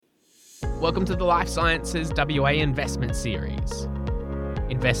Welcome to the Life Sciences WA Investment Series.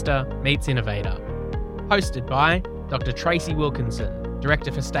 Investor Meets Innovator. Hosted by Dr. Tracy Wilkinson,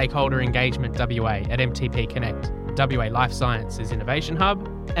 Director for Stakeholder Engagement WA at MTP Connect, WA Life Sciences Innovation Hub,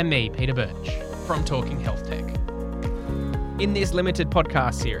 and me, Peter Birch, from Talking Health Tech. In this limited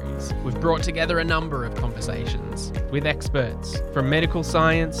podcast series, we've brought together a number of conversations with experts from medical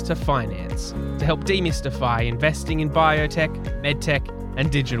science to finance to help demystify investing in biotech, medtech, and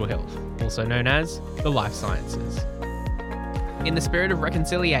digital health, also known as the life sciences. In the spirit of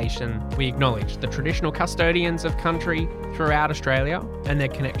reconciliation, we acknowledge the traditional custodians of country throughout Australia and their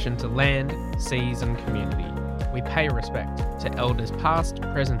connection to land, seas, and community. We pay respect to elders past,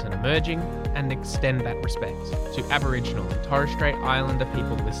 present, and emerging, and extend that respect to Aboriginal and Torres Strait Islander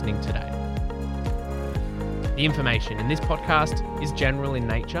people listening today. The information in this podcast is general in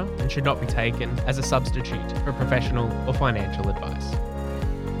nature and should not be taken as a substitute for professional or financial advice.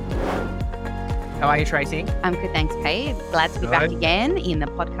 How are you, Tracy? I'm good, thanks, Pete. Glad to be back again in the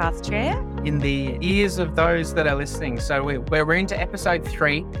podcast chair. In the ears of those that are listening. So we're into episode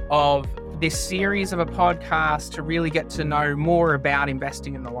 3 of this series of a podcast to really get to know more about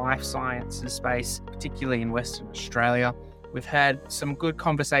investing in the life sciences space, particularly in Western Australia. We've had some good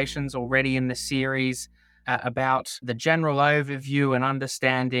conversations already in the series about the general overview and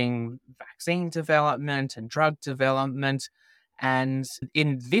understanding vaccine development and drug development. And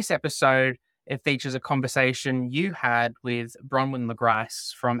in this episode, it features a conversation you had with Bronwyn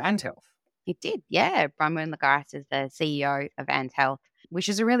LeGrice from ANDHealth. It did, yeah. Bronwyn LeGrice is the CEO of ANDHealth, which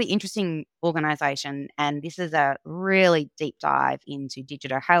is a really interesting organisation. And this is a really deep dive into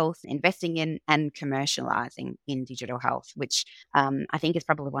digital health, investing in and commercialising in digital health, which I think is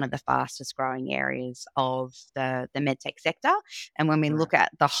probably one of the fastest growing areas of the medtech sector. And when we look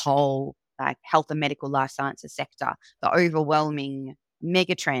at the whole health and medical life sciences sector, the overwhelming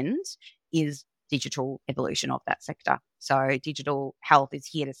mega trend is digital evolution of that sector. So digital health is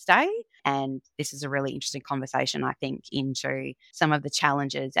here to stay. And this is a really interesting conversation, I think, into some of the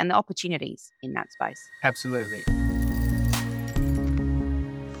challenges and the opportunities in that space. Absolutely.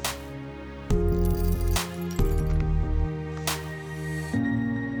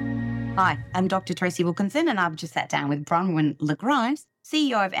 Hi, I'm Dr. Tracy Wilkinson, and I've just sat down with Bronwyn LeGrice,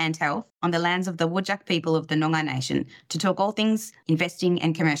 CEO of ANDHealth, on the lands of the Whadjuk people of the Noongar Nation to talk all things investing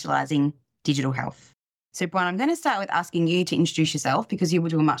and commercialising digital health. So, Bron, I'm going to start with asking you to introduce yourself because you will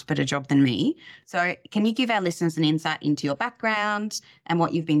do a much better job than me. So can you give our listeners an insight into your background and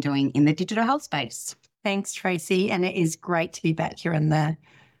what you've been doing in the digital health space? Thanks, Tracy. And it is great to be back here in the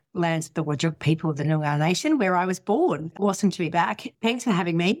lands of the Whadjuk people of the Noongar Nation, where I was born. Awesome to be back. Thanks for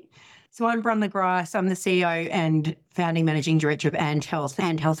having me. So I'm Bron LeGrice. I'm the CEO and founding managing director of ANDHealth.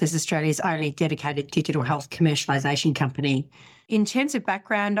 ANDHealth is Australia's only dedicated digital health commercialisation company. In terms of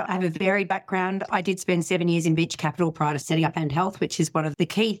background, I have a varied background. I did spend 7 years in venture capital prior to setting up ANDHealth, which is one of the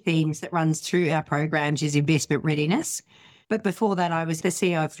key themes that runs through our programs is investment readiness. But before that, I was the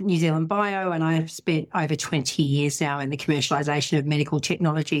CEO of New Zealand Bio, and I have spent over 20 years now in the commercialisation of medical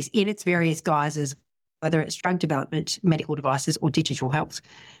technologies in its various guises, whether it's drug development, medical devices, or digital health.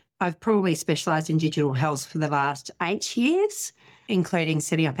 I've probably specialised in digital health for the last 8 years, including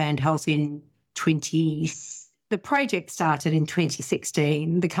setting up ANDHealth in The project started in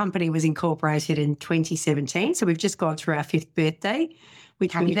 2016. The company was incorporated in 2017. So we've just gone through our 5th birthday.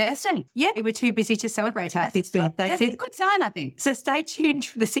 Happy birthday. Yeah, we were too busy to celebrate our 5th birthday. That's a good sign, I think. So stay tuned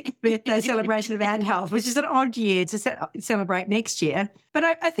for the 6th birthday celebration of ANDHealth, which is an odd year to celebrate next year. But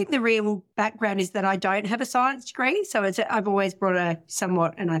I think the real background is that I don't have a science degree. So I've always brought a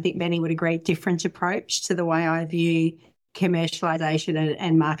somewhat, and I think many would agree, different approach to the way I view commercialisation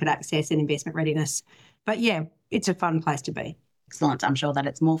and market access and investment readiness. But yeah, it's a fun place to be. Excellent. I'm sure that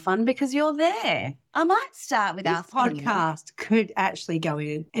it's more fun because you're there. I might start with This podcast could actually go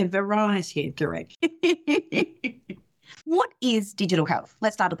in a variety of directions. What is digital health?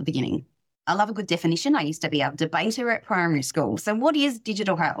 Let's start at the beginning. I love a good definition. I used to be a debater at primary school. So what is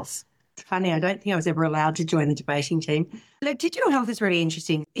digital health? It's funny, I don't think I was ever allowed to join the debating team. Look, digital health is really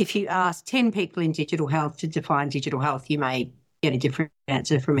interesting. If you ask 10 people in digital health to define digital health, you may get a different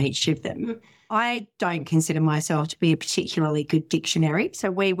answer from each of them. I don't consider myself to be a particularly good dictionary.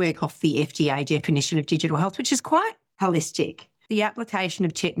 So we work off the FDA definition of digital health, which is quite holistic. The application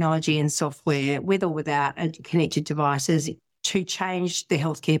of technology and software, with or without connected devices, to change the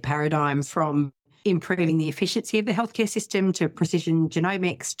healthcare paradigm from improving the efficiency of the healthcare system to precision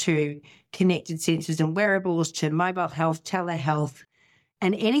genomics to connected sensors and wearables to mobile health, telehealth,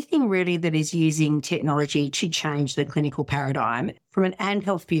 and anything really that is using technology to change the clinical paradigm. From an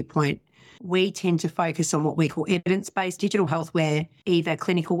ANDHealth viewpoint, We tend to focus on what we call evidence-based digital health, where either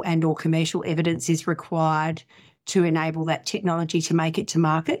clinical and or commercial evidence is required to enable that technology to make it to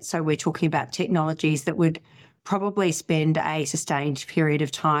market. So we're talking about technologies that would probably spend a sustained period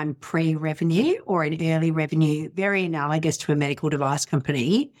of time pre-revenue or in early revenue, very analogous to a medical device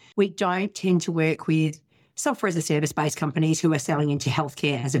company. We don't tend to work with software as a service-based companies who are selling into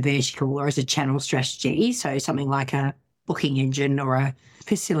healthcare as a vertical or as a channel strategy. So something like a booking engine or a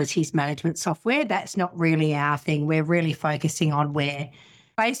facilities management software, that's not really our thing. We're really focusing on where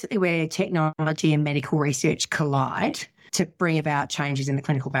technology and medical research collide to bring about changes in the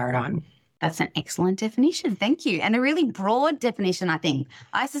clinical paradigm. That's an excellent definition. Thank you. And a really broad definition, I think.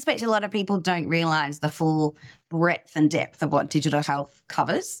 I suspect a lot of people don't realise the full breadth and depth of what digital health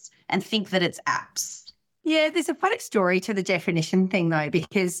covers and think that it's apps. Yeah, there's a funny story to the definition thing, though,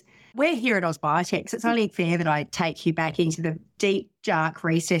 because we're here at AusBiotech, so it's only fair that I take you back into the deep, dark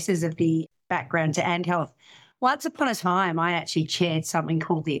recesses of the background to ANDHealth. Once upon a time, I actually chaired something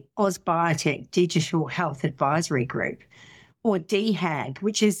called the AusBiotech Digital Health Advisory Group, or DHAG,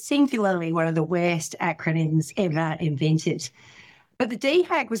 which is singularly one of the worst acronyms ever invented. But the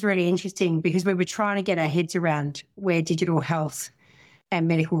DHAG was really interesting because we were trying to get our heads around where digital health and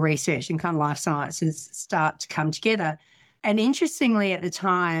medical research and kind of life sciences start to come together. And interestingly, at the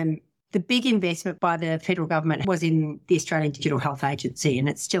time, the big investment by the federal government was in the Australian Digital Health Agency, and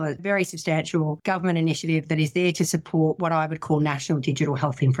it's still a very substantial government initiative that is there to support what I would call national digital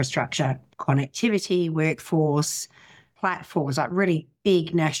health infrastructure, connectivity, workforce, platforms, like really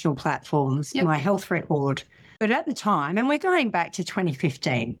big national platforms, My Health Record. But at the time, and we're going back to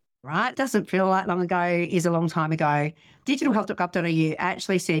 2015, right? Doesn't feel like long ago, is a long time ago. Digitalhealth.gov.au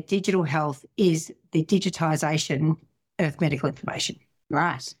actually said digital health is the digitisation of medical information.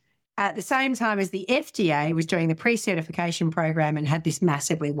 Right. At the same time as the FDA was doing the pre-certification program and had this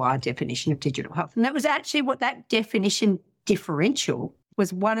massively wide definition of digital health. And that was actually what that definition differential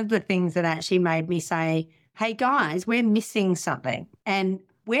was one of the things that actually made me say, hey guys, we're missing something. And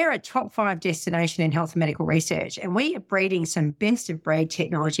we're a top 5 destination in health and medical research, and we are breeding some best of breed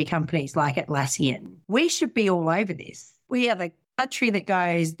technology companies like Atlassian. We should be all over this. We are the country that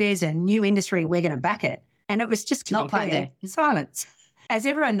goes, there's a new industry, we're going to back it. And it was just not quite there. Silence. As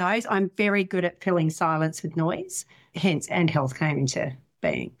everyone knows, I'm very good at filling silence with noise, hence ANDHealth came into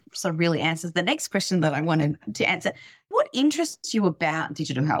being. So really answers the next question that I wanted to answer. What interests you about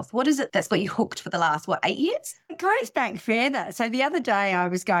digital health? What is it that's got you hooked for the last, 8 years? It goes back further. So the other day I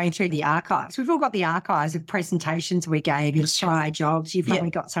was going through the archives. We've all got the archives of presentations we gave in try jobs. You've probably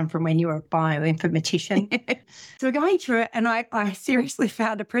got some from when you were a bioinformatician. So we're going through it, and I seriously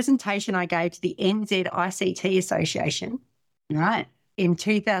found a presentation I gave to the NZ-ICT Association. Right. In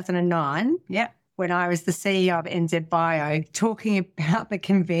 2009. Yep. When I was the CEO of NZ Bio, talking about the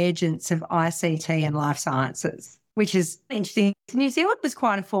convergence of ICT and life sciences, which is interesting. New Zealand was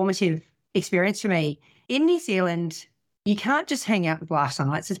quite a formative experience for me. In New Zealand, you can't just hang out with life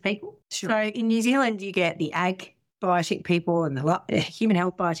sciences people. Sure. So in New Zealand, you get the ag biotech people and the human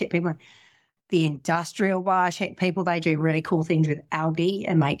health biotech people, the industrial biotech people. They do really cool things with algae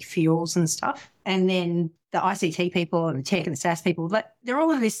and make fuels and stuff. And then the ICT people and the tech and the SaaS people, they're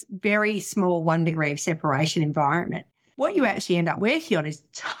all in this very small 1 degree of separation environment. What you actually end up working on is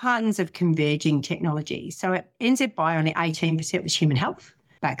tons of converging technology. So at NZ Bio, only 18% was human health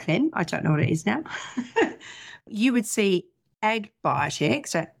back then. I don't know what it is now. You would see ag biotech,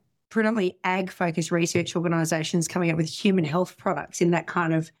 so predominantly ag-focused research organisations coming up with human health products in that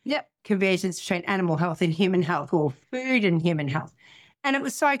kind of convergence between animal health and human health, or food and human health. And it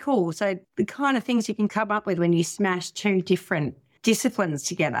was so cool. So the kind of things you can come up with when you smash 2 different disciplines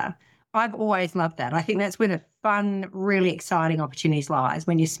together, I've always loved that. I think that's where the fun, really exciting opportunities lies,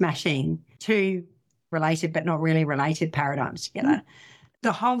 when you're smashing 2 related but not really related paradigms together.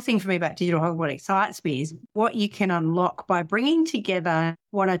 The whole thing for me about digital health, what excites me is what you can unlock by bringing together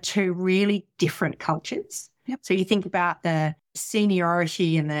 1 or 2 really different cultures. Yep. So you think about the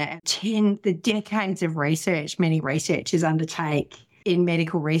seniority and the decades of research many researchers undertake in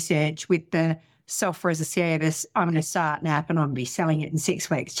medical research with the software as a service. I'm going to start an app and I'm going to be selling it in 6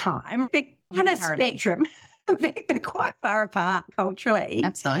 weeks' time. Big kind of spectrum. They're quite far apart culturally.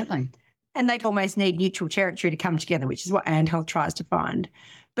 Absolutely. And they almost need neutral territory to come together, which is what ANDHealth tries to find.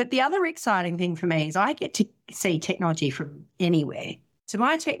 But the other exciting thing for me is I get to see technology from anywhere. So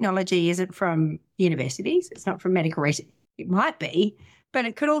my technology isn't from universities. It's not from medical research. It might be, but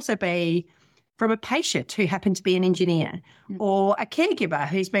it could also be from a patient who happened to be an engineer, or a caregiver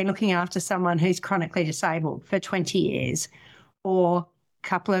who's been looking after someone who's chronically disabled for 20 years, or a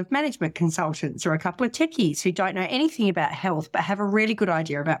couple of management consultants or a couple of techies who don't know anything about health but have a really good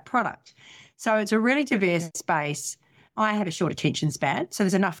idea about product. So it's a really diverse space. I have a short attention span, so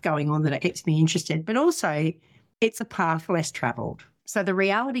there's enough going on that it keeps me interested, but also it's a path less travelled. So the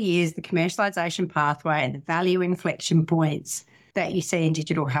reality is the commercialisation pathway and the value inflection points that you see in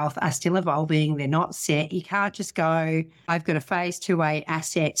digital health are still evolving. They're not set. You can't just go, I've got a phase 2A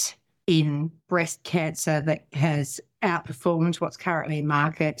asset in breast cancer that has outperformed what's currently in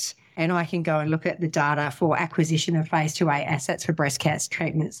market, and I can go and look at the data for acquisition of phase 2A assets for breast cancer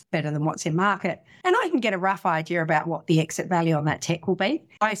treatments better than what's in market. And I can get a rough idea about what the exit value on that tech will be.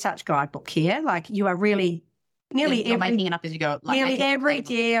 No such guidebook here. Like you are really, You're making it up as you go. Like, nearly every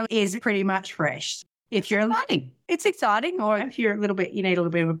deal is pretty much fresh. If you're exciting. It's exciting, or if you're you need a little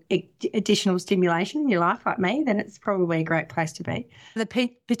bit of additional stimulation in your life like me, then it's probably a great place to be.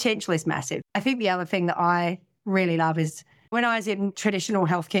 The potential is massive. I think the other thing that I really love is when I was in traditional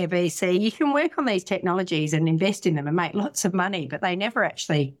healthcare VC, you can work on these technologies and invest in them and make lots of money, but they never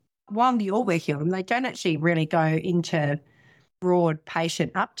actually, while you're working on them, they don't actually really go into broad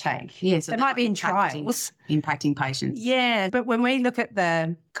patient uptake. Yeah, so they might be in trials. Impacting patients. Yeah, but when we look at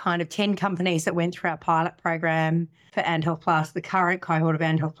the kind of 10 companies that went through our pilot program for ANDHealth Plus, the current cohort of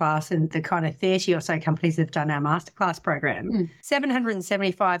ANDHealth Plus, and the kind of 30 or so companies that have done our masterclass program,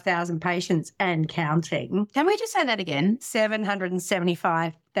 775,000 patients and counting. Can we just say that again?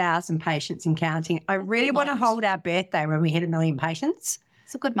 775,000 patients and counting. I really want to hold our birthday when we hit 1 million patients.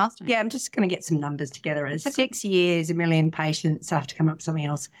 It's a good milestone. Yeah, I'm just going to get some numbers together. It's 6 years, 1 million patients. I have to come up with something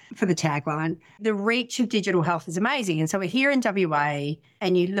else for the tagline. The reach of digital health is amazing. And so we're here in WA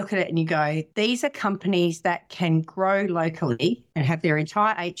and you look at it and you go, these are companies that can grow locally and have their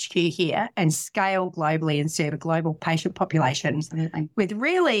entire HQ here and scale globally and serve a global patient population. Absolutely. With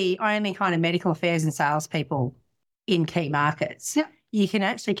really only kind of medical affairs and salespeople in key markets. Yep. You can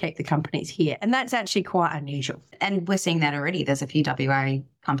actually keep the companies here. And that's actually quite unusual. And we're seeing that already. There's a few WA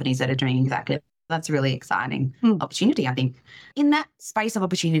companies that are doing exactly that. That's a really exciting opportunity, I think. In that space of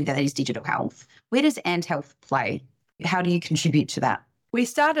opportunity that is digital health, where does ANDHealth play? How do you contribute to that? We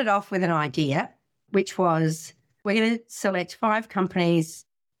started off with an idea, which was we're going to select 5 companies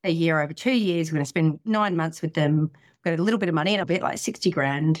a year over 2 years. We're going to spend 9 months with them. We've got a little bit of money in a bit, like 60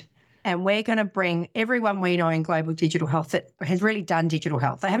 grand. And we're going to bring everyone we know in global digital health that has really done digital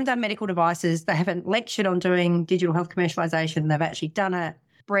health. They haven't done medical devices. They haven't lectured on doing digital health commercialisation. They've actually done it,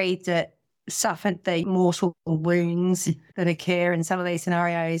 breathed it, suffered the mortal wounds that occur in some of these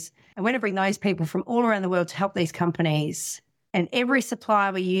scenarios. And we're going to bring those people from all around the world to help these companies. And every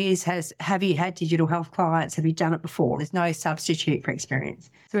supplier we use has, have you had digital health clients? Have you done it before? There's no substitute for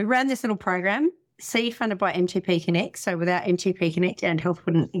experience. So we ran this little program. seed funded by MTP Connect. So without MTP Connect, ANDHealth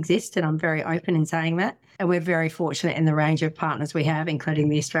wouldn't exist, and I'm very open in saying that. And we're very fortunate in the range of partners we have, including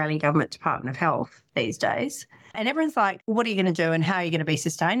the Australian Government Department of Health these days. And everyone's like, well, what are you going to do and how are you going to be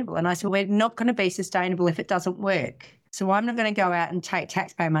sustainable? And I said, we're not going to be sustainable if it doesn't work. So I'm not going to go out and take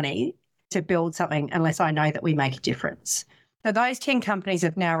taxpayer money to build something unless I know that we make a difference. So those 10 companies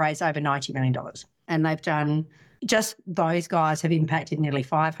have now raised over $90 million, and they've done, just those guys have impacted nearly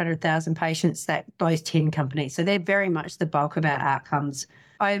 500,000 patients, that those 10 companies. So they're very much the bulk of our outcomes.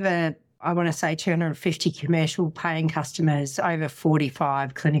 Over, I want to say 250 commercial paying customers, over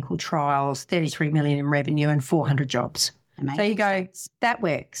 45 clinical trials, 33 million in revenue and 400 jobs. Amazing. So you go, that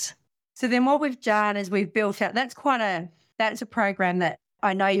works. So then what we've done is we've built out, that's a program that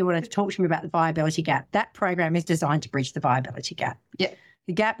I know you want to talk to me about, the viability gap. That program is designed to bridge the viability gap. Yeah.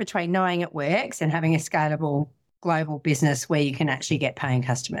 The gap between knowing it works and having a scalable global business where you can actually get paying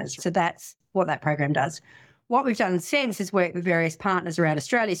customers. So that's what that program does. What we've done since is work with various partners around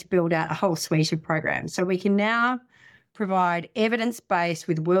Australia to build out a whole suite of programs. So we can now provide evidence-based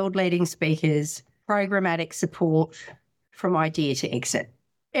with world-leading speakers, programmatic support from idea to exit.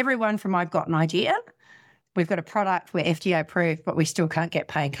 Everyone from I've got an idea, we've got a product, we're FDA approved, but we still can't get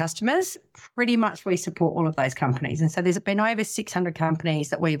paying customers. Pretty much we support all of those companies. And so there's been over 600 companies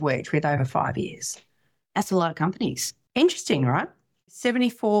that we've worked with over 5 years. That's a lot of companies. Interesting, right?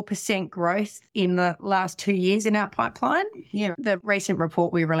 74% growth in the last 2 years in our pipeline. Yeah. The recent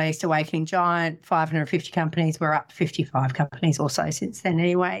report we released, Awakening Giant, 550 companies. We're up to 55 companies or so since then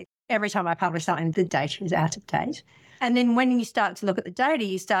anyway. Every time I publish something, the data is out of date. And then when you start to look at the data,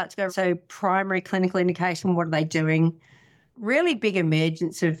 you start to go, so primary clinical indication, what are they doing? Really big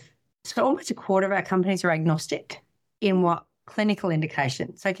emergence of, so almost a quarter of our companies are agnostic in what clinical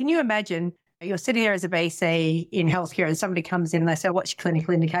indication. So can you imagine you're sitting there as a VC in healthcare and somebody comes in and they say, what's your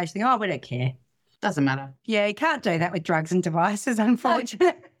clinical indication? They go, oh, we don't care. Doesn't matter. Yeah, you can't do that with drugs and devices,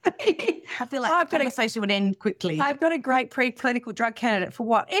 unfortunately. I feel like conversation would end quickly. I've got a great preclinical drug candidate for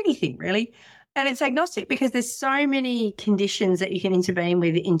what? Anything, really. And it's agnostic because there's so many conditions that you can intervene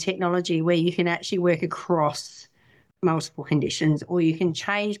with in technology where you can actually work across multiple conditions, or you can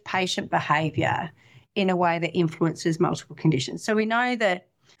change patient behaviour in a way that influences multiple conditions. So we know that,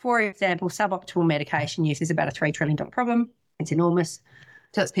 for example, suboptimal medication use is about a $3 trillion problem. It's enormous.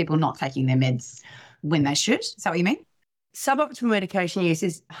 So it's people not taking their meds when they should. Is that what you mean? Suboptimal medication use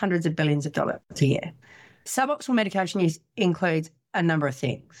is hundreds of billions of dollars a year. Suboptimal medication use includes a number of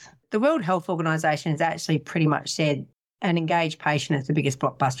things. The World Health Organization has actually pretty much said an engaged patient is the biggest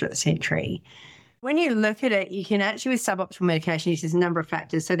blockbuster of the century. When you look at it, you can actually, with suboptimal medication use, there's a number of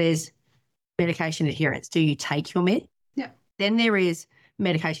factors. So there's medication adherence. Do you take your med? Yeah. Then there is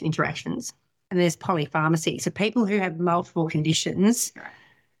medication interactions, and there's polypharmacy. So people who have multiple conditions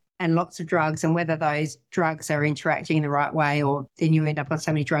and lots of drugs, and whether those drugs are interacting in the right way, or then you end up on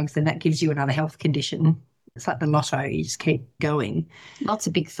so many drugs, then that gives you another health condition. It's like the lotto, you just keep going. Lots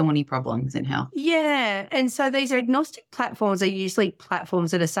of big thorny problems in health. Yeah. And so these agnostic platforms are usually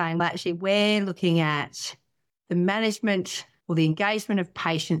platforms that are saying, well, actually, we're looking at the management or the engagement of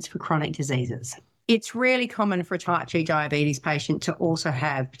patients for chronic diseases. It's really common for a type 2 diabetes patient to also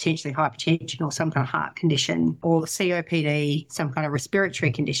have potentially hypertension or some kind of heart condition, or COPD, some kind of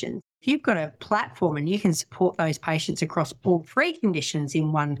respiratory condition. If you've got a platform and you can support those patients across all three conditions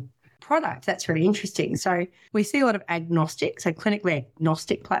in one product, that's really interesting. So we see a lot of agnostic, so clinically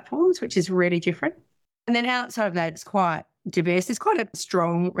agnostic platforms, which is really different. And then outside of that, it's quite diverse. There's quite a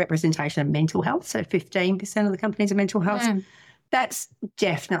strong representation of mental health. So 15% of the companies are mental health. That's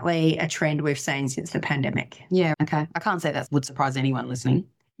definitely a trend we've seen since the pandemic. Yeah, okay. I can't say that would surprise anyone listening.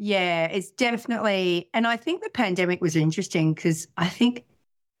 Yeah, it's definitely, and I think the pandemic was interesting because I think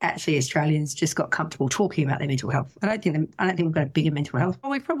actually Australians just got comfortable talking about their mental health. I don't think we've got a bigger mental health.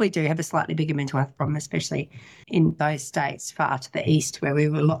 Well, we probably do have a slightly bigger mental health problem, especially in those states far to the east where we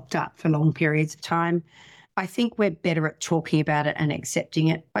were locked up for long periods of time. I think we're better at talking about it and accepting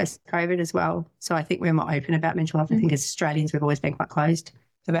it post-COVID as well. So I think we're more open about mental health. I think as Australians, we've always been quite closed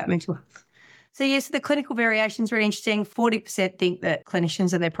about mental health. So yes, the clinical variation is really interesting. 40% think that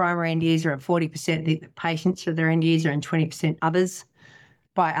clinicians are their primary end user, and 40% think that patients are their end user, and 20% others.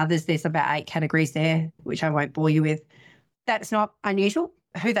 By others, there's about 8 categories there, which I won't bore you with. That's not unusual.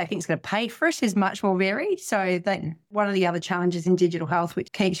 Who they think is going to pay for it is much more varied. So one of the other challenges in digital health,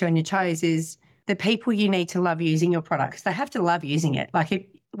 which keeps you on your toes, is the people you need to love using your products. They have to love using it.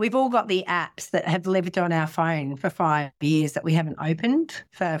 We've all got the apps that have lived on our phone for 5 years that we haven't opened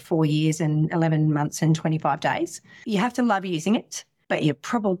for 4 years and 11 months and 25 days. You have to love using it, but you're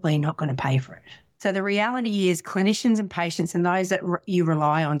probably not going to pay for it. So the reality is clinicians and patients and those that you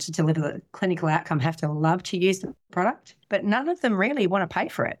rely on to deliver the clinical outcome have to love to use the product, but none of them really want to pay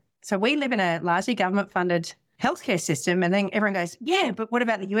for it. So we live in a largely government-funded healthcare system, and then everyone goes, yeah, but what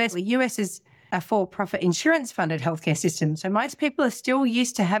about the US? The US is a for-profit insurance-funded healthcare system. So most people are still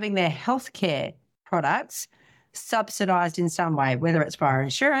used to having their healthcare products subsidised in some way, whether it's via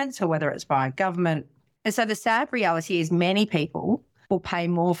insurance or whether it's via government. And so the sad reality is many people will pay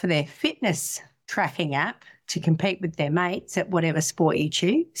more for their fitness tracking app to compete with their mates at whatever sport you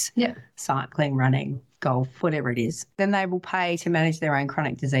choose, cycling, running, golf, whatever it is, then they will pay to manage their own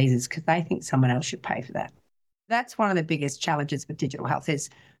chronic diseases because they think someone else should pay for that. That's one of the biggest challenges with digital health is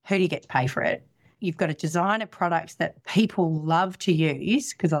who do you get to pay for it? You've got to design a product that people love to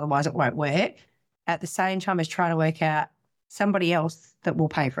use because otherwise it won't work, at the same time as trying to work out somebody else that will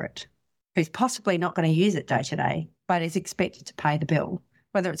pay for it, who's possibly not going to use it day to day, but is expected to pay the bill,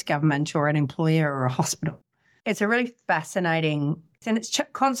 whether it's government or an employer or a hospital. It's a really fascinating, and it's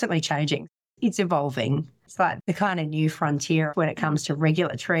constantly changing. It's evolving. It's like the kind of new frontier when it comes to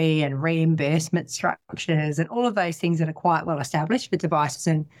regulatory and reimbursement structures and all of those things that are quite well established for devices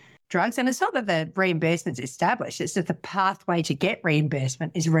and drugs. And it's not that the reimbursement's established, it's that the pathway to get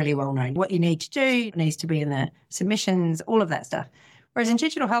reimbursement is really well known. What you need to do needs to be in the submissions, all of that stuff. Whereas in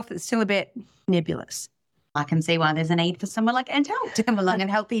digital health, it's still a bit nebulous. I can see why there's a need for someone like ANDHealth to come along and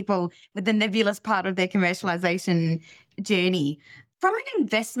help people with the nebulous part of their commercialisation journey. From an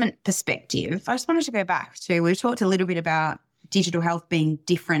investment perspective, I just wanted to go back to, we've talked a little bit about digital health being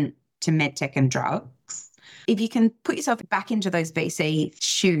different to medtech and drugs. If you can put yourself back into those VC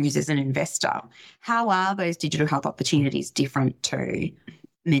shoes as an investor, how are those digital health opportunities different to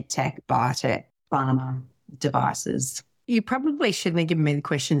medtech, biotech, pharma, device? You probably shouldn't have given me the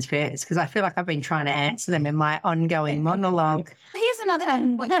questions first because I feel like I've been trying to answer them in my ongoing monologue. Here's another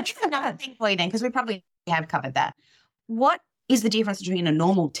thing for you then, because we probably have covered that. What is the difference between a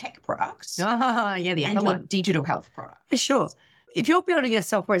normal tech product the other and one. a digital health product? For sure. if you're building a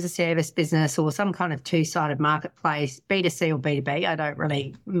software as a service business or some kind of two-sided marketplace, B2C or B2B, I don't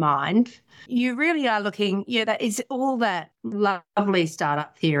really mind. You really are looking, that is all that lovely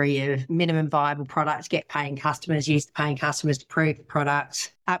startup theory of minimum viable products, get paying customers, use the paying customers to prove the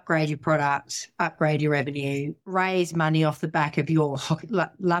product, upgrade your product, upgrade your revenue, raise money off the back of your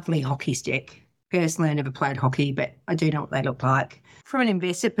lovely hockey stick. Personally, I never played hockey, but I do know what they look like. From an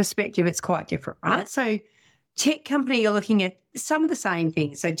investor perspective, it's quite different, right? So tech company, you're looking at some of the same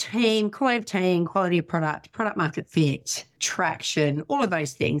things. So quality of product market fit, traction, all of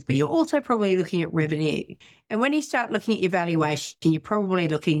those things. But you're also probably looking at revenue. And when you start looking at your valuation, you're probably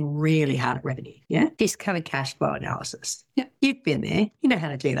looking really hard at revenue. Yeah. Discounted cash flow analysis. Yeah. You've been there. You know how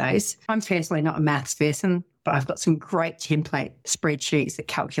to do those. I'm personally not a maths person, but I've got some great template spreadsheets that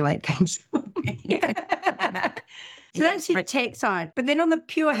calculate things. So that's your tech side. But then on the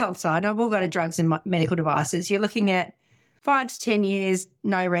pure health side, I've all got drugs and medical devices. You're looking at 5 to 10 years,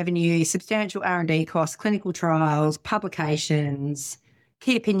 no revenue, substantial R&D costs, clinical trials, publications,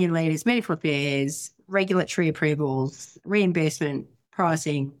 key opinion leaders, medical affairs, regulatory approvals, reimbursement,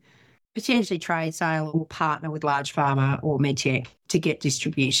 pricing, potentially trade sale or partner with large pharma or medtech to get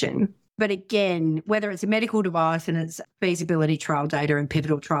distribution. But again, whether it's a medical device and it's feasibility trial data and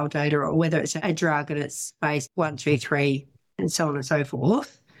pivotal trial data, or whether it's a drug and it's phase 1, 2, 3, and so on and so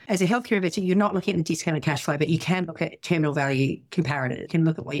forth, as a healthcare investor, you're not looking at the discounted cash flow, but you can look at terminal value comparative. You can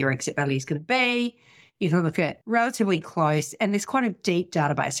look at what your exit value is going to be. You can look at relatively close, and there's quite a deep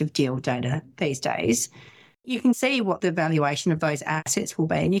database of deal data these days. You can see what the valuation of those assets will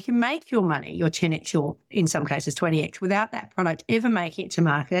be, and you can make your money, your 10x or in some cases 20x, without that product ever making it to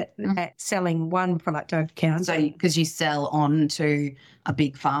market, selling one product over the counter. So because you sell on to a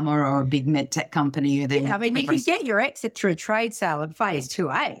big pharma or a big medtech company. Then yeah, I mean, you can get your exit through a trade sale at phase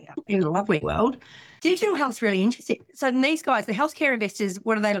 2A in a lovely world. Digital health's really interesting. So these guys, the healthcare investors,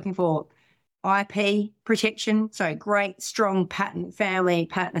 what are they looking for? IP protection, so great, strong patent family,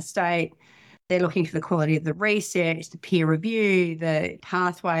 patent estate. They're looking for the quality of the research, the peer review, the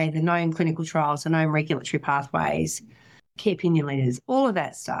pathway, the known clinical trials, the known regulatory pathways, key opinion leaders, all of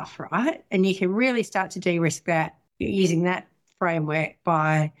that stuff, right? And you can really start to de-risk that using that framework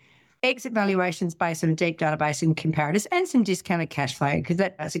by exit valuations based on a deep database and comparators and some discounted cash flow, because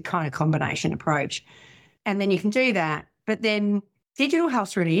that's a kind of combination approach. And then you can do that. But then digital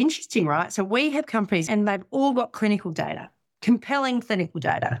health's really interesting, right? So we have companies and they've all got clinical data, compelling clinical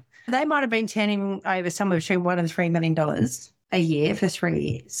data. They might have been turning over somewhere between $1 and $3 million a year for 3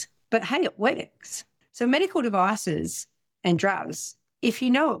 years. But hey, it works. So medical devices and drugs, if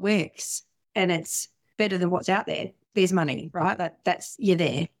you know it works and it's better than what's out there, there's money, right? That's you're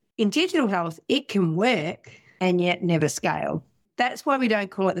there. In digital health, it can work and yet never scale. That's why we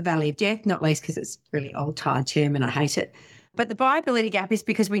don't call it the valley of death, not least because it's a really old tired term and I hate it. But the viability gap is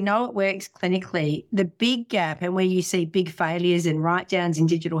because we know it works clinically. The big gap and where you see big failures and write-downs in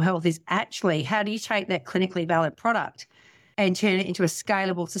digital health is actually how do you take that clinically valid product and turn it into a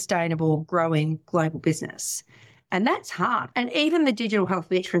scalable, sustainable, growing global business? And that's hard. And even the digital health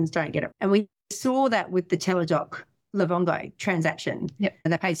veterans don't get it. And we saw that with the Teladoc Livongo transaction. Yep.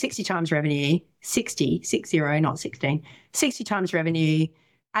 And they paid 60 times revenue, 60, not 16, 60 times revenue,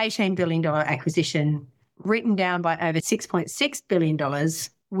 $18 billion acquisition, written down by over $6.6 billion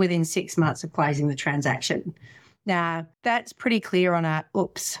within 6 months of closing the transaction. Now, that's pretty clear on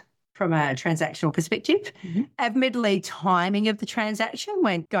from a transactional perspective. Mm-hmm. Admittedly, timing of the transaction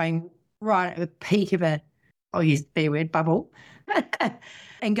went going right at the peak of I'll use the B word, bubble,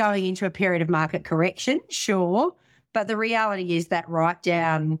 and going into a period of market correction, sure. But the reality is that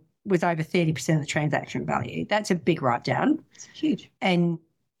write-down was over 30% of the transaction value. That's a big write-down. It's huge. And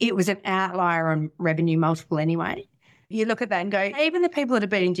it was an outlier on revenue multiple anyway. You look at that and go, even the people that have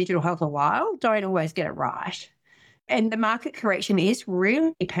been in digital health a while don't always get it right. And the market correction is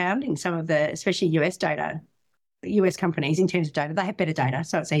really pounding some of the, especially US data, US companies in terms of data. They have better data,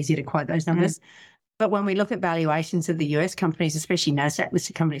 so it's easier to quote those numbers. Mm. But when we look at valuations of the US companies, especially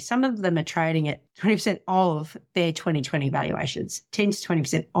NASDAQ-listed companies, some of them are trading at 20% of their 2020 valuations, 10 to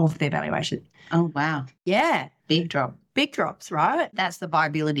 20% of their valuation. Oh, wow. Yeah. Big drop. Big drops, right? That's the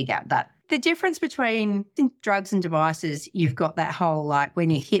viability gap. The difference between drugs and devices, you've got that whole, when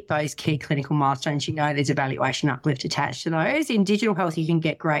you hit those key clinical milestones, you know there's a valuation uplift attached to those. In digital health, you can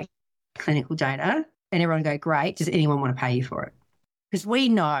get great clinical data and everyone go, great, does anyone want to pay you for it? Because we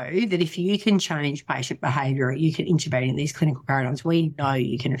know that if you can change patient behaviour, you can integrate in these clinical paradigms, we know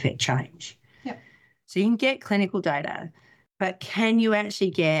you can affect change. Yep. So you can get clinical data, but can you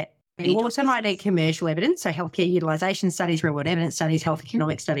actually get, you also might need commercial evidence, so healthcare utilisation studies, real-world evidence studies, health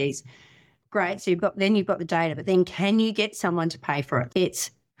economic studies. Great. So you've got the data, but then can you get someone to pay for it?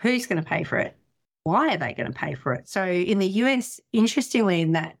 It's who's going to pay for it? Why are they going to pay for it? So in the US, interestingly,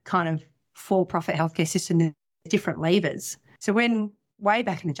 in that kind of for-profit healthcare system, there's different levers. So way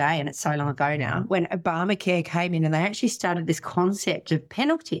back in the day, and it's so long ago now, when Obamacare came in and they actually started this concept of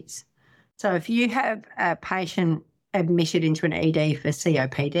penalties. So if you have a patient admitted into an ED for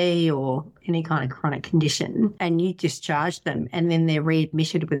COPD or any kind of chronic condition and you discharge them and then they're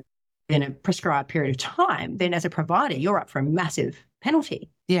readmitted within a prescribed period of time, then as a provider, you're up for a massive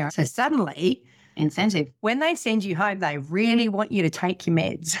penalty. Yeah. So suddenly, Incentive. when they send you home, they really want you to take your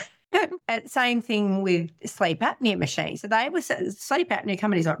meds. Same thing with sleep apnea machines. So sleep apnea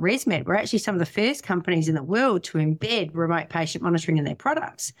companies like ResMed were actually some of the first companies in the world to embed remote patient monitoring in their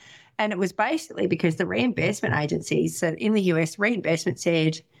products. And it was basically because the reimbursement agencies, so in the US, reimbursement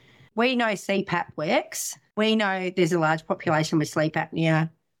said, we know CPAP works. We know there's a large population with sleep apnea,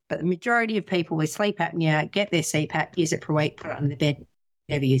 but the majority of people with sleep apnea get their CPAP, use it for a week, put it under the bed,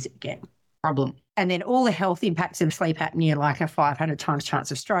 never use it again. Problem. And then all the health impacts of sleep apnea, like a 500 times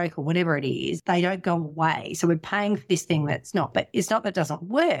chance of stroke or whatever it is, they don't go away. So we're paying for this thing but it's not that it doesn't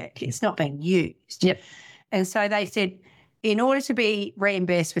work. It's not being used. Yep. And so they said, in order to be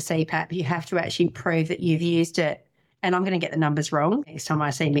reimbursed for CPAP, you have to actually prove that you've used it. And I'm going to get the numbers wrong. Next time I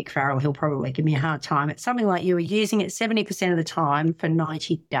see Mick Farrell, he'll probably give me a hard time. It's something like you were using it 70% of the time for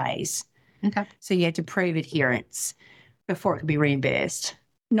 90 days. Okay. So you had to prove adherence before it could be reimbursed.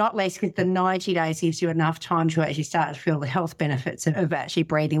 Not least because the 90 days gives you enough time to actually start to feel the health benefits of actually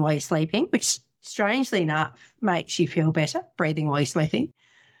breathing while you're sleeping, which strangely enough makes you feel better breathing while you're sleeping.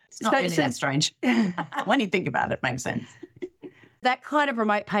 It's not really that strange. When you think about it, it makes sense. That kind of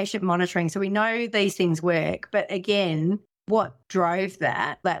remote patient monitoring. So we know these things work, but again, what drove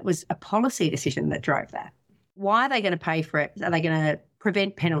that? That was a policy decision that drove that. Why are they going to pay for it? Are they going to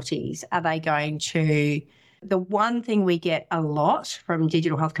prevent penalties? Are they going to... The one thing we get a lot from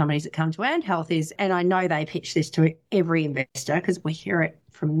digital health companies that come to ANDHealth is, and I know they pitch this to every investor because we hear it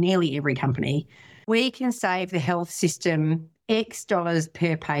from nearly every company, we can save the health system X dollars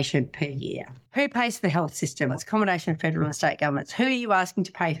per patient per year. Who pays for the health system? It's a combination of federal and state governments. Who are you asking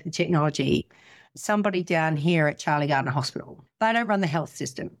to pay for the technology? Somebody down here at Charlie Gardner Hospital. They don't run the health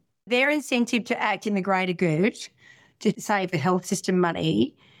system. Their incentive to act in the greater good to save the health system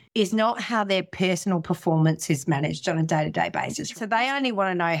money is not how their personal performance is managed on a day-to-day basis. So they only want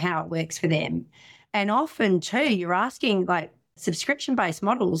to know how it works for them. And often too, you're asking like subscription-based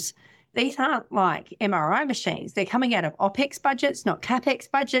models, these aren't like MRI machines. They're coming out of OPEX budgets, not CAPEX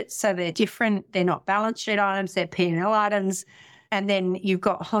budgets. So they're different. They're not balance sheet items. They're P&L items. And then you've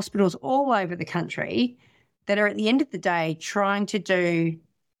got hospitals all over the country that are at the end of the day trying to do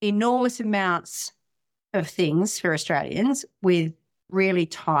enormous amounts of things for Australians with really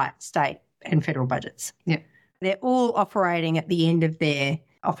tight state and federal budgets. Yeah. They're all operating at the end of their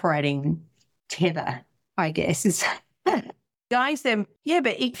operating tether, I guess. Is going to them, yeah,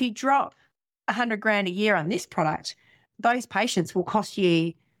 but if you drop $100,000 a year on this product, those patients will cost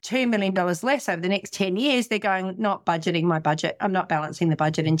you $2 million less over the next 10 years. They're going, not budgeting my budget. I'm not balancing the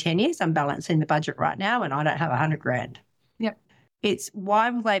budget in 10 years. I'm balancing the budget right now and I don't have $100,000. Yep. It's why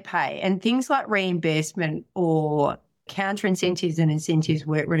will they pay? And things like reimbursement or counter incentives and incentives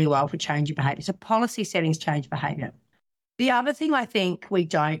work really well for changing behaviour. So policy settings change behaviour. The other thing I think we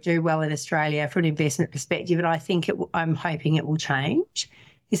don't do well in Australia from an investment perspective, and I think I'm hoping it will change,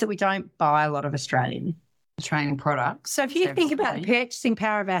 is that we don't buy a lot of Australian training products. So if you think about the purchasing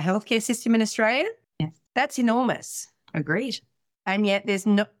power of our healthcare system in Australia, yes, that's enormous. Agreed. And yet there's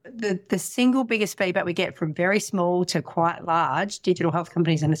no, the single biggest feedback we get from very small to quite large digital health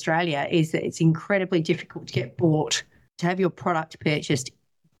companies in Australia is that it's incredibly difficult to get bought, to have your product purchased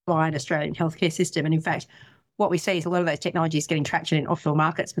by an Australian healthcare system. And in fact, what we see is a lot of those technologies getting traction in offshore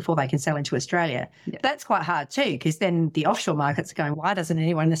markets before they can sell into Australia. Yep. That's quite hard too, because then the offshore markets are going, why doesn't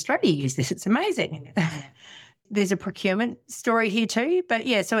anyone in Australia use this? It's amazing. There's a procurement story here too. But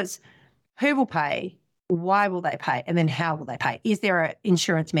yeah, so it's who will pay, why will they pay, and then how will they pay? Is there an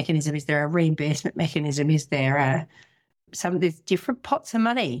insurance mechanism? Is there a reimbursement mechanism? Is there there's different pots of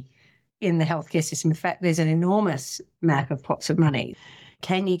money in the healthcare system. In fact, there's an enormous map of pots of money.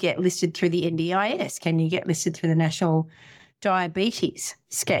 Can you get listed through the NDIS? Can you get listed through the National Diabetes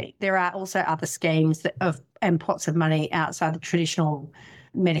Scheme? There are also other schemes and pots of money outside the traditional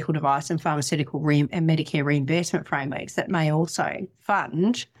medical device and pharmaceutical and Medicare reimbursement frameworks that may also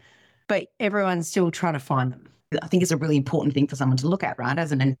fund, but everyone's still trying to find them. I think it's a really important thing for someone to look at, right,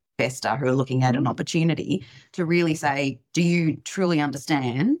 as an investor who are looking at an opportunity to really say, do you truly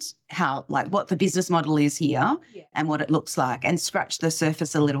understand how, like, what the business model is here and what it looks like, and scratch the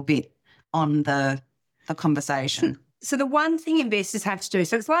surface a little bit on the conversation? So the one thing investors have to do,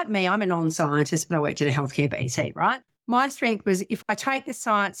 so it's like me, I'm a non-scientist, but I worked at a healthcare BT, right? My strength was if I take the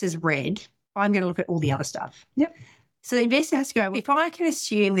science as read, I'm going to look at all the other stuff. Yep. So the investor has to go, if I can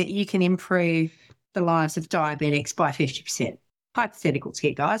assume that you can improve the lives of diabetics by 50%, hypotheticals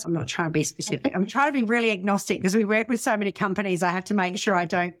here, guys. I'm not trying to be specific. I'm trying to be really agnostic because we work with so many companies. I have to make sure I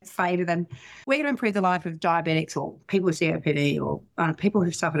don't favour them. We're going to improve the life of diabetics or people with COPD or people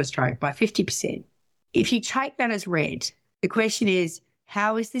who've suffered a stroke by 50%. If you take that as read, the question is,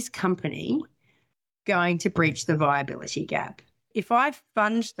 how is this company going to bridge the viability gap? If I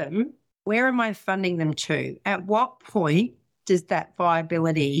fund them, where am I funding them to? At what point does that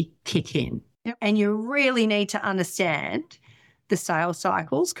viability kick in? Yep. And you really need to understand the sales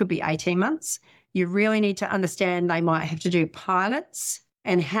cycles, could be 18 months. You really need to understand they might have to do pilots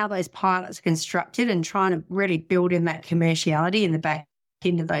and how those pilots are constructed and trying to really build in that commerciality in the back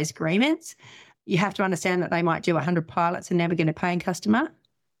end of those agreements. You have to understand that they might do 100 pilots and never get a paying customer.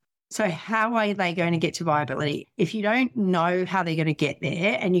 So how are they going to get to viability? If you don't know how they're going to get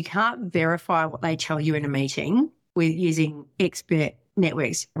there and you can't verify what they tell you in a meeting with using expert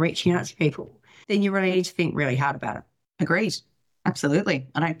networks, reaching out to people, then you really need to think really hard about it. Agreed. Absolutely.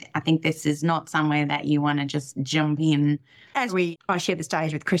 I think this is not somewhere that you want to just jump in. I shared the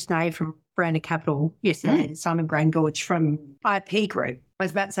stage with Chris Nave from Branded Capital yesterday and Simon Grangorge from IP Group. I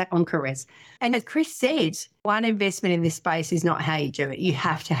was about to say Oncares. And as Chris said, one investment in this space is not how you do it. You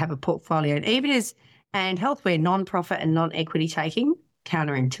have to have a portfolio. And even as ANDHealth, we're non-profit and non-equity taking,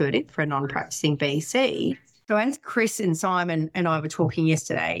 counterintuitive for a non-practicing BC. So as Chris and Simon and I were talking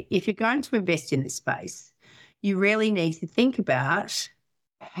yesterday, if you're going to invest in this space, you really need to think about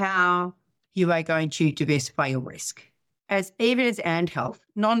how you are going to diversify your risk. Even as ANDHealth,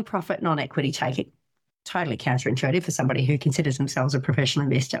 non-profit, non-equity taking, totally counterintuitive for somebody who considers themselves a professional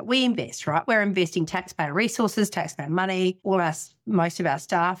investor. We invest, right? We're investing taxpayer resources, taxpayer money. Most of our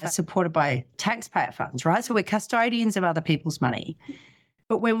staff are supported by taxpayer funds, right? So we're custodians of other people's money.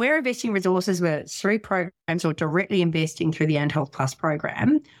 But when we're investing resources, whether it's through programs or directly investing through the ANDHealth Plus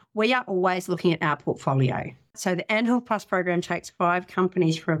program, we are always looking at our portfolio. So the ANDHealth Plus program takes 5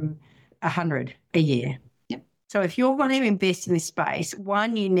 companies from 100 a year. Yep. So if you're going to invest in this space,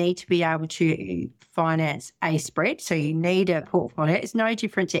 one, you need to be able to finance a spread. So you need a portfolio. It's no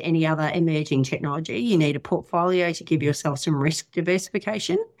different to any other emerging technology. You need a portfolio to give yourself some risk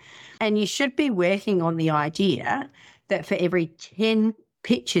diversification. And you should be working on the idea that for every 10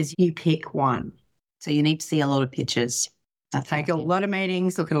 pitches, you pick one. So you need to see a lot of pitches. Take a lot of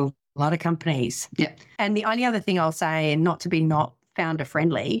meetings, look at a lot of companies. Yeah. And the only other thing I'll say, and not to be not founder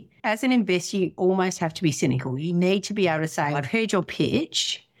friendly, as an investor, you almost have to be cynical. You need to be able to say, I've heard your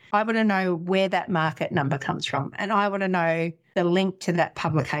pitch. I want to know where that market number comes from. And I want to know the link to that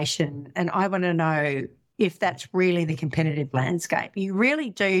publication. And I want to know if that's really the competitive landscape. You really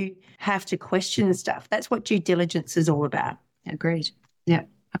do have to question stuff. That's what due diligence is all about. Agreed. Yeah,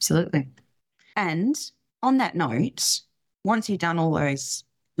 absolutely. And on that note, once you've done all those,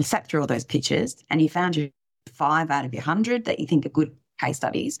 you sat through all those pitches and you found your 5 out of your 100 that you think are good case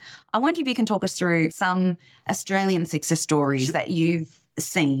studies, I wonder if you can talk us through some Australian success stories that you've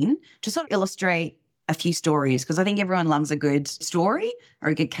seen to sort of illustrate a few stories, because I think everyone loves a good story or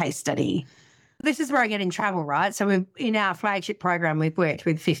a good case study. This is where I get in trouble, right? So in our flagship program, we've worked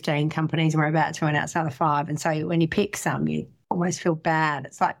with 15 companies and we're about to announce another 5. And so when you pick some, you almost feel bad.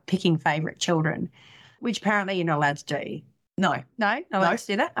 It's like picking favourite children, which apparently you're not allowed to do. No. Not allowed to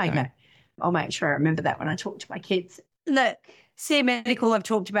do that? Okay. No. I'll make sure I remember that when I talk to my kids. Look, CM Medical, I've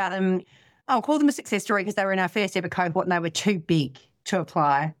talked about them. I'll call them a success story because they were in our first ever cohort and they were too big to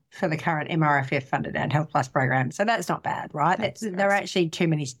apply for the current MRFF funded ANDHealth Plus program. So that's not bad, right? They're actually too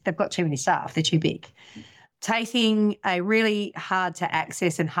many, they've got too many staff. They're too big. Taking a really hard to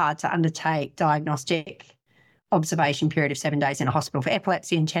access and hard to undertake diagnostic observation period of 7 days in a hospital for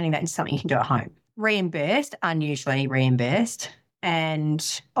epilepsy and turning that into something you can do at home. Reimbursed, unusually reimbursed,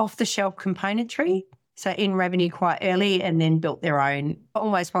 and off-the-shelf componentry. So in revenue quite early and then built their own,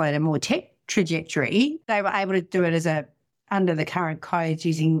 almost followed a more tech trajectory. They were able to do it under the current codes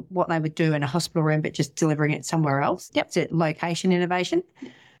using what they would do in a hospital room, but just delivering it somewhere else. Yep. It's location innovation.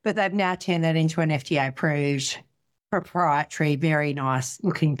 But they've now turned that into an FDA-approved, proprietary, very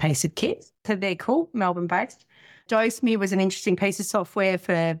nice-looking piece of kit. So they're cool, Melbourne-based. DoseMe was an interesting piece of software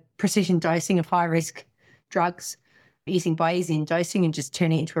for precision dosing of high-risk drugs, using Bayesian dosing and just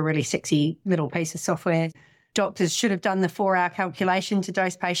turning it into a really sexy little piece of software. Doctors should have done the 4-hour calculation to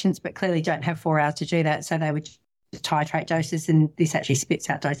dose patients, but clearly don't have 4 hours to do that, so they would titrate doses, and this actually spits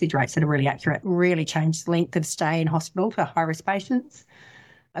out dosage rates that are really accurate, really changed the length of stay in hospital for high-risk patients.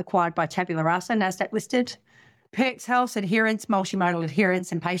 acquired by Tabula Rasa, NASDAQ listed. Perks Health, adherence, multimodal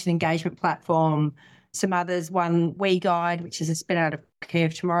adherence and patient engagement platform. Some others, one WeGuide, which is a spin out of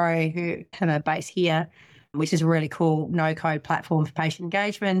Curve Tomorrow, who have a base here, which is a really cool no-code platform for patient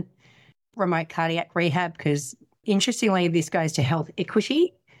engagement. Remote cardiac rehab, because interestingly, this goes to health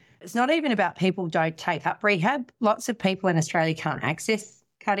equity. It's not even about people don't take up rehab. Lots of people in Australia can't access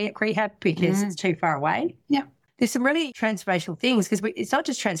cardiac rehab because it's too far away. Yeah. There's some really transformational things because it's not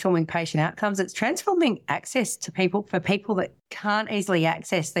just transforming patient outcomes, it's transforming access to people for people that can't easily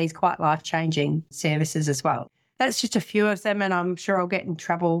access these quite life-changing services as well. That's just a few of them, and I'm sure I'll get in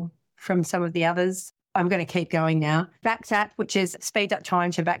trouble from some of the others. I'm going to keep going now. VaxApp, which is speed up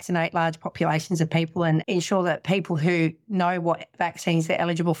time to vaccinate large populations of people and ensure that people who know what vaccines they're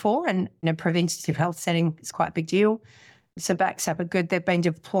eligible for, and in a preventative health setting, it's quite a big deal. So VaxApp are good. They've been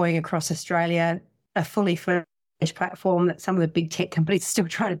deploying across Australia a fully fledged platform that some of the big tech companies are still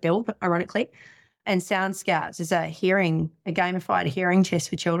trying to build, ironically. And Sound Scouts is a gamified hearing test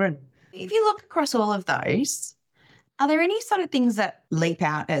for children. If you look across all of those, are there any sort of things that leap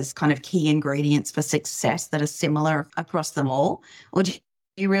out as kind of key ingredients for success that are similar across them all? Or do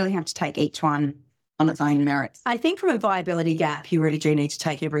you really have to take each one on its own merits? I think from a viability gap, you really do need to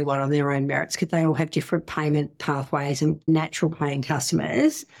take everyone on their own merits because they all have different payment pathways and natural paying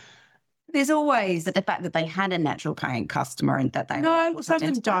customers. There's always the fact that they had a natural paying customer and that they... No, some of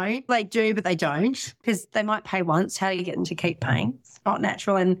them don't. They do, but they don't because they might pay once. How do you get them to keep paying? It's not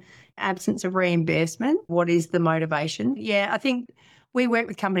natural. And absence of reimbursement, what is the motivation? Yeah, I think we work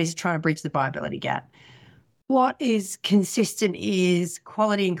with companies to try and bridge the viability gap. What is consistent is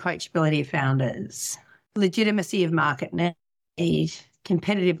quality and coachability of founders, legitimacy of market need,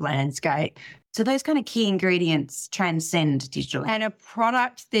 competitive landscape. So those kind of key ingredients transcend digital. And a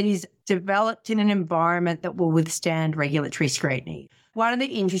product that is developed in an environment that will withstand regulatory scrutiny. One of the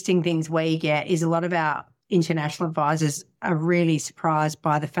interesting things we get is a lot of our international advisors are really surprised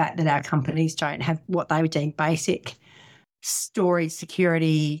by the fact that our companies don't have what they would deem basic storage,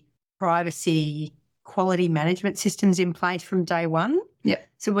 security, privacy, quality management systems in place from day one. Yeah.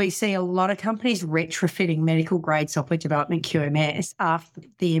 So we see a lot of companies retrofitting medical grade software development QMS after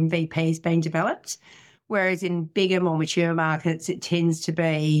the MVP has been developed, whereas in bigger, more mature markets, it tends to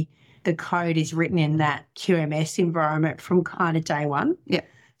be the code is written in that QMS environment from kind of day one. Yeah.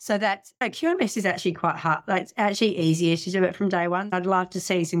 So QMS is actually quite hard. It's actually easier to do it from day one. I'd love to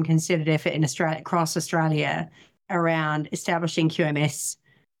see some considered effort in Australia, across Australia, around establishing QMS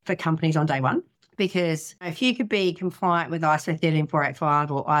for companies on day one. Because if you could be compliant with ISO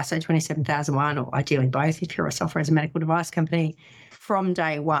 13485 or ISO 27001, or ideally both if you're a software as a medical device company, from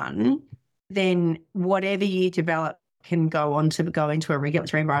day one, then whatever you develop can go into a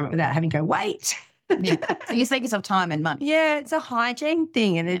regulatory environment without having to go, wait. Yeah. So you save yourself time and money. Yeah, it's a hygiene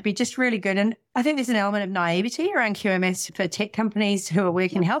thing and it'd be just really good. And I think there's an element of naivety around QMS for tech companies who are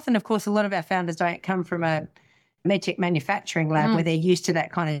working in health. And of course, a lot of our founders don't come from a medtech manufacturing lab where they're used to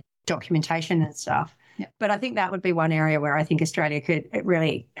that kind of documentation and stuff. Yeah. But I think that would be one area where I think Australia could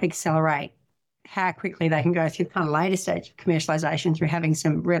really accelerate how quickly they can go through kind of later stage commercialisation through having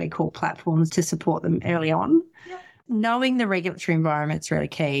some really cool platforms to support them early on. Yeah. Knowing the regulatory environment is really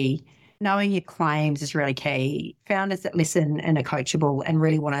key. Knowing your claims is really key. Founders that listen and are coachable and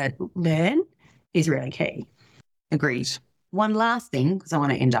really want to learn is really key. Agreed. One last thing, because I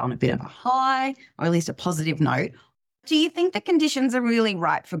want to end on a bit of a high or at least a positive note. Do you think the conditions are really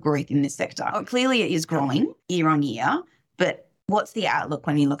ripe for growth in this sector? Oh, clearly it is growing year on year, but what's the outlook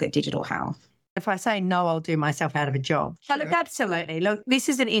when you look at digital health? If I say no, I'll do myself out of a job. Sure. Look, absolutely. Look, this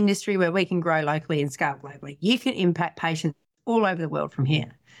is an industry where we can grow locally and scale globally. You can impact patients all over the world from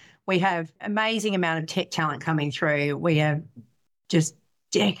here. We have amazing amount of tech talent coming through. We have just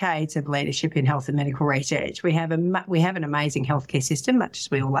decades of leadership in health and medical research. We have an amazing healthcare system, much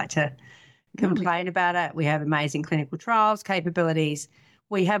as we all like to complain about it. We have amazing clinical trials capabilities.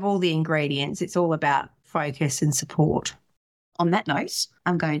 We have all the ingredients. It's all about focus and support. On that note,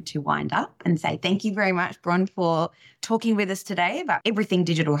 I'm going to wind up and say thank you very much, Bron, for talking with us today about everything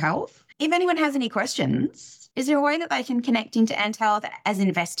digital health. If anyone has any questions, is there a way that they can connect into ANDHealth as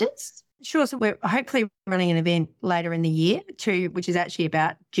investors? Sure. So we're hopefully running an event later in the year which is actually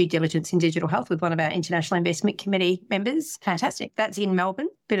about due diligence in digital health with one of our International Investment Committee members. Fantastic. That's in Melbourne,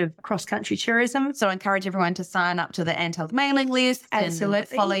 bit of cross-country tourism. So I encourage everyone to sign up to the ANDHealth mailing list. Absolutely. And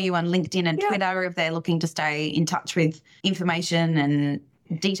follow you on LinkedIn and Twitter if they're looking to stay in touch with information and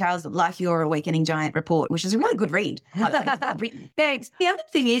details like your Awakening Giant report, which is a really good read. Thanks. The other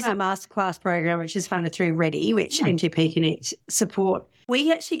thing is our masterclass program, which is funded through Ready, which MTP Connect support.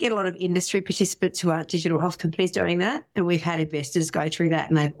 We actually get a lot of industry participants who are digital health companies doing that, and we've had investors go through that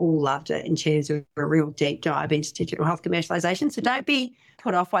and they've all loved it and shares a real deep dive into digital health commercialisation. So don't be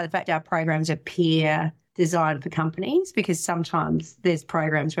put off by the fact our programs are peer designed for companies, because sometimes there's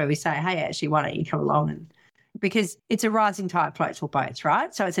programs where we say, hey, actually, why don't you come along? And because it's a rising tide floats all boats,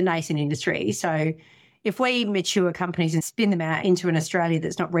 right? So it's a nascent industry. So if we mature companies and spin them out into an Australia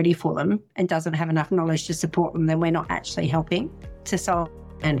that's not ready for them and doesn't have enough knowledge to support them, then we're not actually helping to solve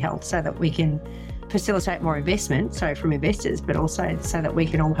ANDHealth, so that we can facilitate more investment, so from investors, but also so that we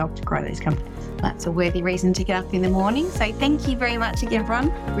can all help to grow these companies. That's a worthy reason to get up in the morning. So thank you very much again,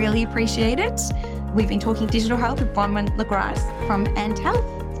 Bron. Really appreciate it. We've been talking digital health with Bronwyn LeGrice from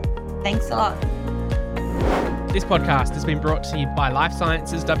ANDHealth. Thanks a lot. This podcast has been brought to you by Life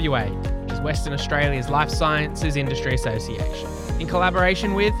Sciences WA, which is Western Australia's Life Sciences Industry Association, in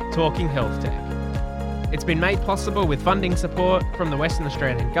collaboration with Talking Health Tech. It's been made possible with funding support from the Western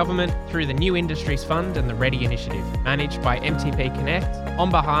Australian Government through the New Industries Fund and the Ready Initiative, managed by MTP Connect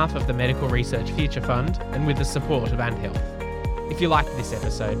on behalf of the Medical Research Future Fund and with the support of ANDHealth. If you liked this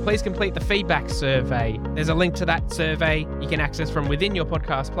episode, please complete the feedback survey. There's a link to that survey you can access from within your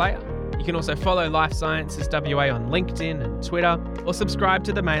podcast player. You can also follow Life Sciences WA on LinkedIn and Twitter, or subscribe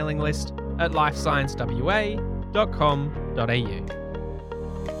to the mailing list at lifesciencewa.com.au.